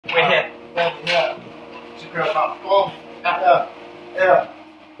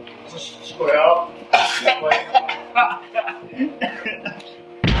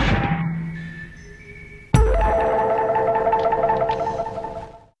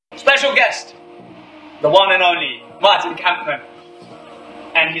special guest, the one and only Martin Kampmann,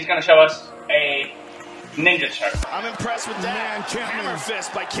 and he's going to show us a ninja choke. I'm impressed with that. Hammer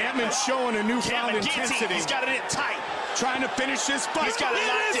fist by Kampmann, showing a newfound intensity. He's got it in tight. Trying to finish this fight. He's got it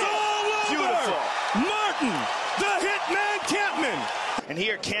locked in. Beautiful. Martin, the Hitman Kampmann. And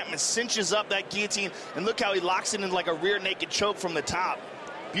here Kampmann cinches up that guillotine, and look how he locks it in like a rear naked choke from the top.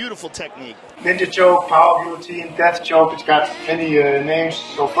 Beautiful technique. Ninja choke, power guillotine, death choke. It's got many names.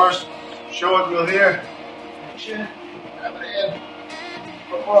 So first, show it real here. Chin, grab it in.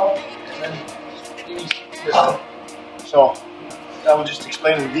 Look well, and then squeeze this up. So I will just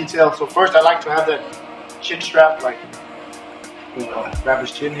explain in detail. So first, I like to have that chin strap, like grab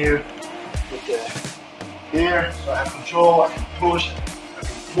his chin here, with here, so I have control. I can push, I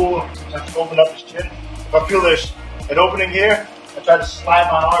can pull, sometimes open up his chin. If I feel there's an opening here, I try to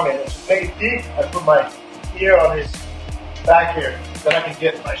slide my arm in. To make it deep, I put my ear on his back here. Then I can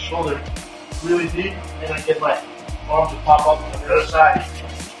get my shoulder really deep, and I get my arm to pop up on the other side.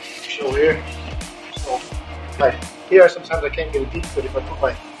 Show here. So, like here, sometimes I can't get it deep, but if I put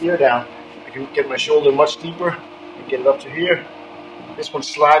my ear down, I can get my shoulder much deeper and get it up to here. This one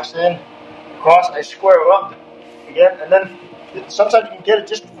slides in, across, I square it up again, and then sometimes you can get it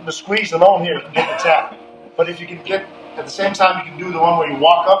just from the squeeze alone here, you can get the tap. But if you can get, at the same time, you can do the one where you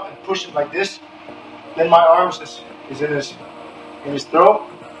walk up and push it like this, then my arms is in his throat,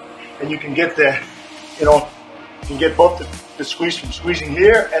 and you can get the, you can get both the squeeze from squeezing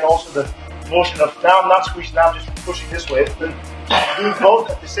here and also the motion of now I'm not squeezing, now I'm just pushing this way. Then doing both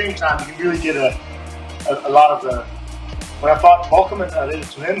at the same time, you can really get a lot of the. When I fought Volkman, I did it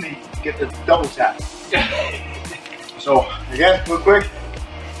to him, he get the double tap. So again, real quick,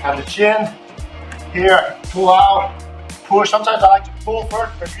 have the chin here, pull out, push. Sometimes I like to pull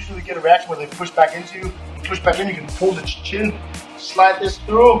first, but usually get a reaction where they push back into you. You push back in, you can pull the chin, slide this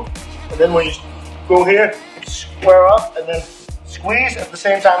through, and then when you go here, square up and then squeeze at the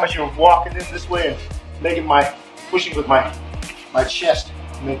same time as you're walking in this way and making pushing with my chest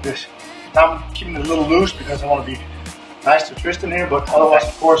to make this. Now I'm keeping it a little loose because I want to be nice to Tristan here, but otherwise,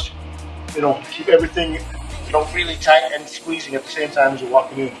 of course, keep everything, really tight and squeezing at the same time as you're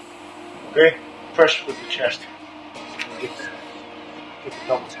walking in. Okay? Pressure with the chest. Get the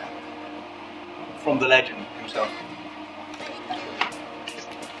double tap. From the legend himself.